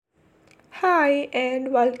Hi,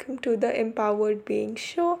 and welcome to the Empowered Being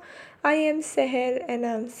Show. I am Seher, and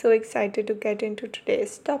I'm so excited to get into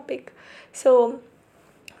today's topic. So,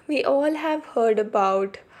 we all have heard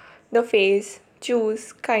about the phrase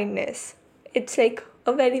choose kindness. It's like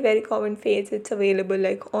a very common phrase. It's available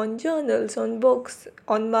like on journals, on books,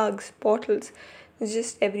 on mugs, bottles, it's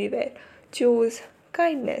just everywhere. Choose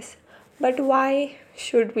kindness. But why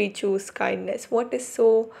should we choose kindness? What is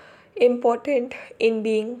so important in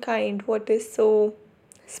being kind? What is so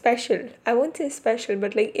special? I won't say special,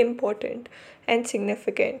 but like important and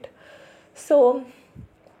significant. So,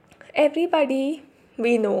 everybody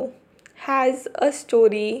we know has a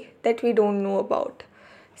story that we don't know about.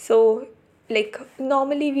 So, like,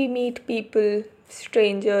 normally we meet people,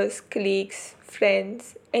 strangers, colleagues,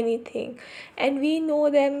 friends, anything, and we know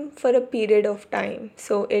them for a period of time.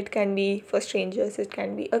 So, it can be for strangers, it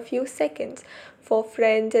can be a few seconds. For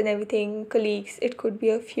friends and everything, colleagues, it could be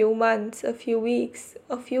a few months, a few weeks,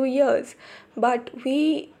 a few years. But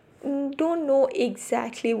we don't know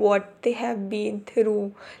exactly what they have been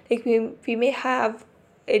through. Like we may have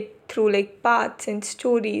it through like paths and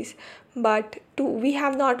stories, but we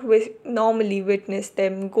have not normally witnessed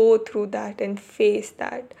them go through that and face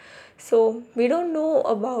that. So we don't know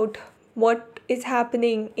about what is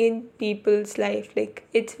happening in people's life. Like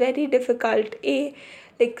it's very difficult.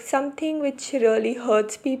 Like something which really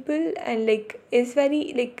hurts people and like is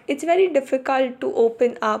very like it's very difficult to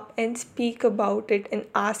open up and speak about it and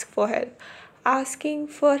ask for help. Asking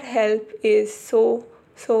for help is so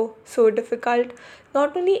difficult.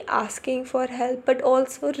 Not only asking for help but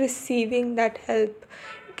also receiving that help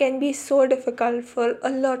can be so difficult for a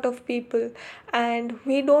lot of people, and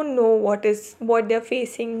we don't know what they're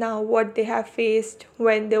facing now, what they have faced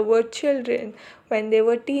when they were children, when they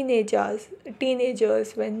were teenagers,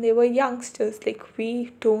 when they were youngsters. Like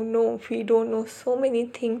we don't know so many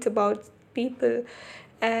things about people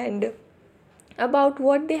and about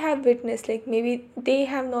what they have witnessed. Like maybe they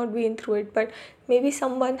have not been through it, but maybe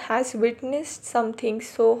someone has witnessed something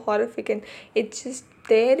so horrific and it's just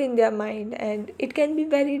there in their mind, and it can be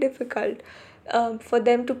very difficult for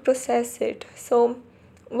them to process it. So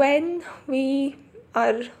when we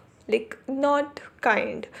are like not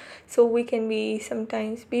kind, so we can be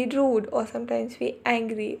sometimes be rude or sometimes be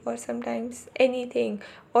angry or sometimes anything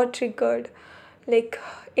or triggered. Like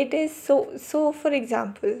it is so for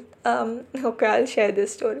example, okay, I'll share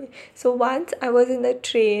this story. So once I was in the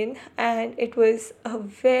train and it was a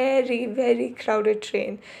very crowded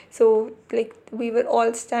train. So like we were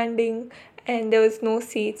all standing and there was no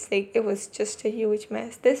seats. Like it was just a huge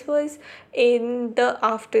mess. This was in the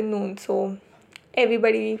afternoon, so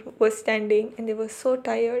everybody was standing and they were so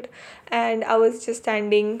tired, and I was just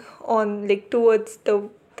standing on like towards the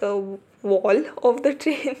wall of the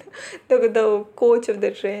train, the coach of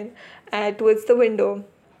the train, towards the window.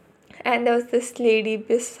 And there was this lady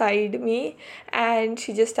beside me, and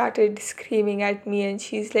she just started screaming at me, and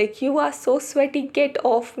she's like, "You are so sweaty, get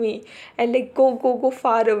off me, and like go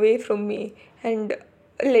far away from me." And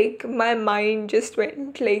like my mind just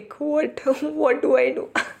went like, what what do I do?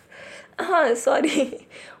 Sorry.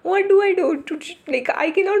 What do I do to like I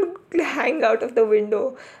cannot hang out of the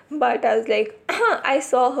window? But I was like, I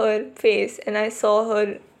saw her face and I saw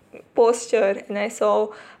her posture and I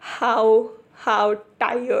saw how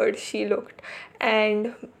tired she looked.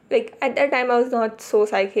 And like at that time I was not so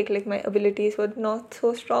psychic, like my abilities were not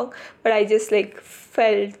so strong, but I just like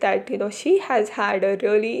felt that she has had a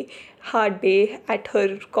really hard day at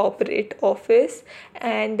her corporate office,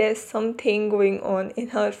 and there's something going on in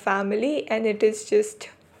her family, and it is just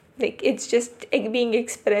like it's just being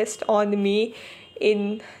expressed on me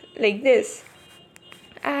in like this.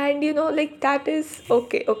 And like that is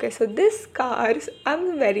okay. So this car,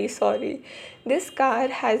 I'm very sorry, this car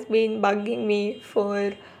has been bugging me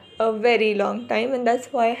for a very long time, and that's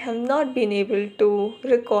why I have not been able to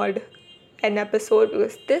record an episode,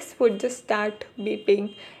 because this would just start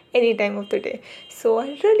beeping any time of the day. So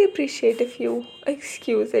I really appreciate if you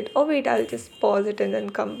excuse it, or wait, I'll just pause it and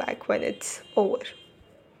then come back when it's over.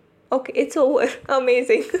 Okay, it's over.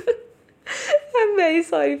 Amazing. I'm very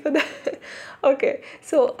sorry for that. Okay,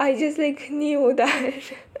 so I just like knew that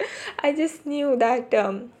I just knew that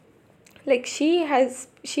like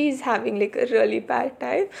she's having like a really bad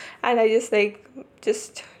time, and I just like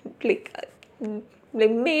like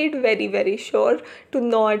made very sure to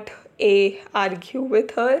not argue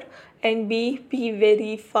with her, and be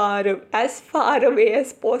very far away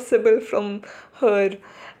as possible from her.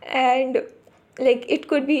 And like it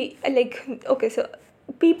could be like okay, so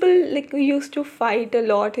people, like, we used to fight a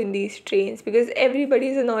lot in these trains because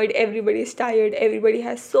everybody's annoyed, everybody's tired, everybody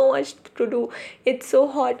has so much to do. It's so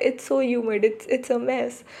hot, it's so humid, it's a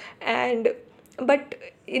mess. And but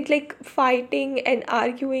it's like fighting and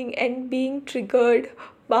arguing and being triggered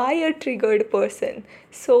by a triggered person.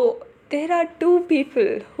 So there are two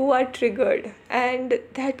people who are triggered, and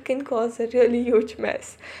that can cause a really huge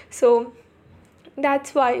mess. So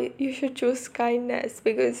that's why you should choose kindness,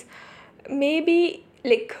 because maybe,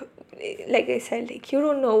 like I said, like, you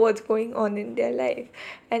don't know what's going on in their life,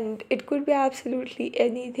 and it could be absolutely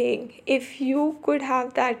anything. If you could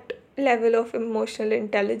have that level of emotional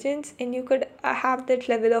intelligence, and you could have that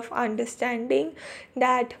level of understanding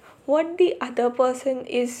that what the other person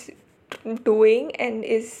is doing and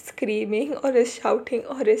is screaming or is shouting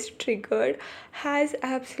or is triggered has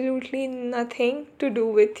absolutely nothing to do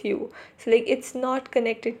with you. So, like, it's not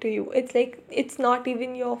connected to you. It's like it's not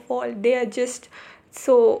even your fault. They are just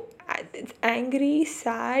so angry,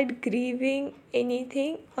 sad, grieving,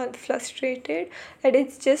 anything, or frustrated, that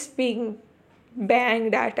it's just being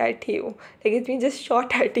banged at you. Like, it's been just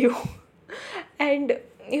shot at you. And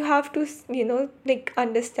you have to, like,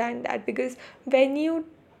 understand that, because when you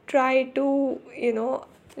try to,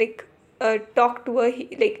 like, talk to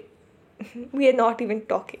like, we are not even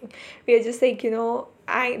talking, we are just like,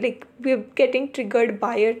 I like, we're getting triggered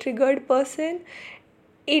by a triggered person.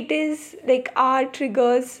 It is like our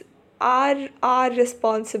triggers are our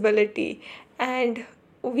responsibility, and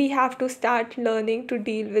we have to start learning to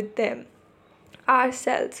deal with them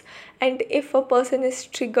ourselves. And if a person is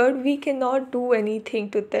triggered, we cannot do anything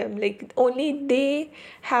to them. Like, only they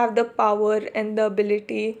have the power and the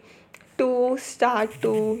ability to start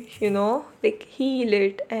to, like, heal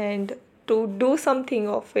it, and to do something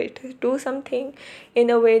of it, do something in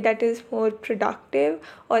a way that is more productive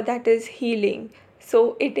or that is healing.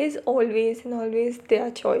 So it is always and always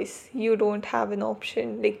their choice. You don't have an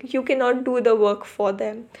option. Like, you cannot do the work for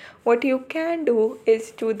them. What you can do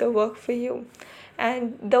is do the work for you.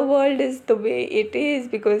 And the world is the way it is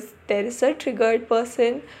because there is a triggered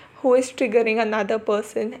person who is triggering another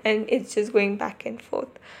person, and it's just going back and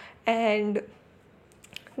forth. And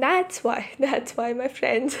that's why, my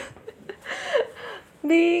friends,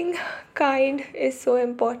 being kind is so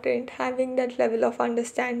important. Having that level of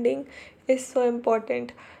understanding is so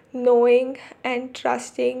important. Knowing and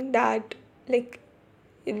trusting that, like,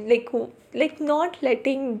 like like not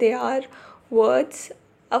letting their words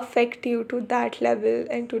affect you to that level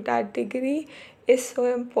and to that degree is so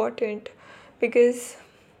important, because,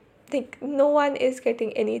 like, no one is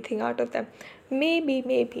getting anything out of them.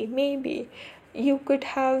 Maybe you could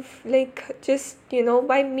have, like, just,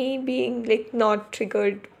 by me being, like, not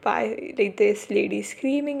triggered by, like, this lady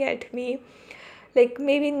screaming at me, like,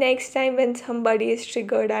 maybe next time when somebody is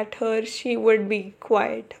triggered at her, she would be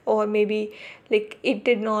quiet. Or maybe, like, it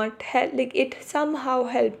did not help, like, it somehow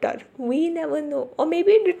helped her, we never know. Or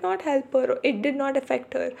maybe it did not help her, or it did not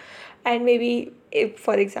affect her. And maybe, if,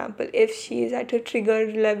 for example, if she is at a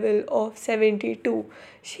trigger level of 72,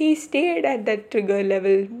 she stayed at that trigger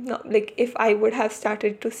level. Not, like, if I would have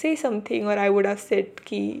started to say something, or I would have said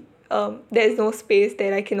ki, there's no space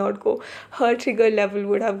there, I cannot go, her trigger level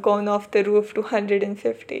would have gone off the roof to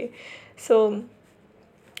 150. So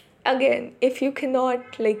again, if you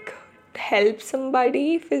cannot, like, help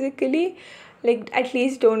somebody physically, like, at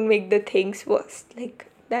least don't make the things worse. Like,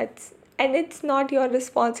 that's, and it's not your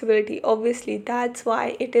responsibility, obviously. That's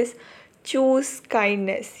why it is choose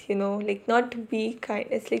kindness, like, not be kind,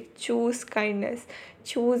 it's like choose kindness.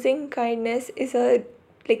 Choosing kindness is a,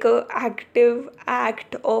 like, a active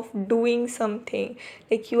act of doing something.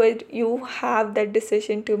 Like, you have that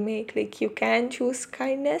decision to make. Like, you can choose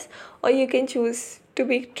kindness, or you can choose to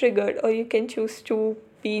be triggered, or you can choose to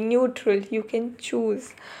be neutral. You can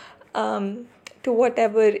choose to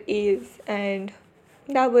whatever is. And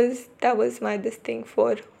that was my this thing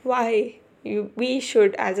for why we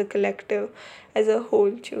should, as a collective, as a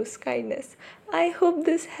whole, choose kindness. I hope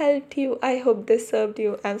this helped you, I hope this served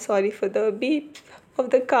you. I'm sorry for the beep of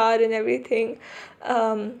the car and everything.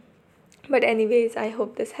 But anyways, I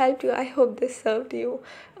hope this helped you. I hope this served you.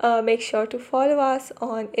 Make sure to follow us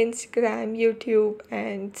on Instagram, YouTube,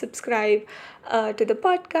 and subscribe to the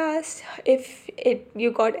podcast. If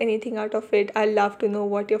you got anything out of it, I'd love to know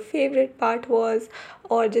what your favorite part was,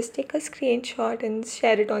 or just take a screenshot and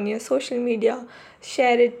share it on your social media.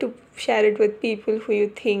 Share it with people who you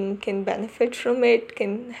think can benefit from it,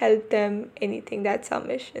 can help them. Anything, that's our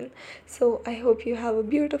mission. So I hope you have a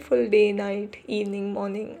beautiful day, night, evening,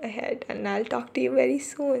 morning ahead, and I'll talk to you very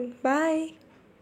soon. Bye.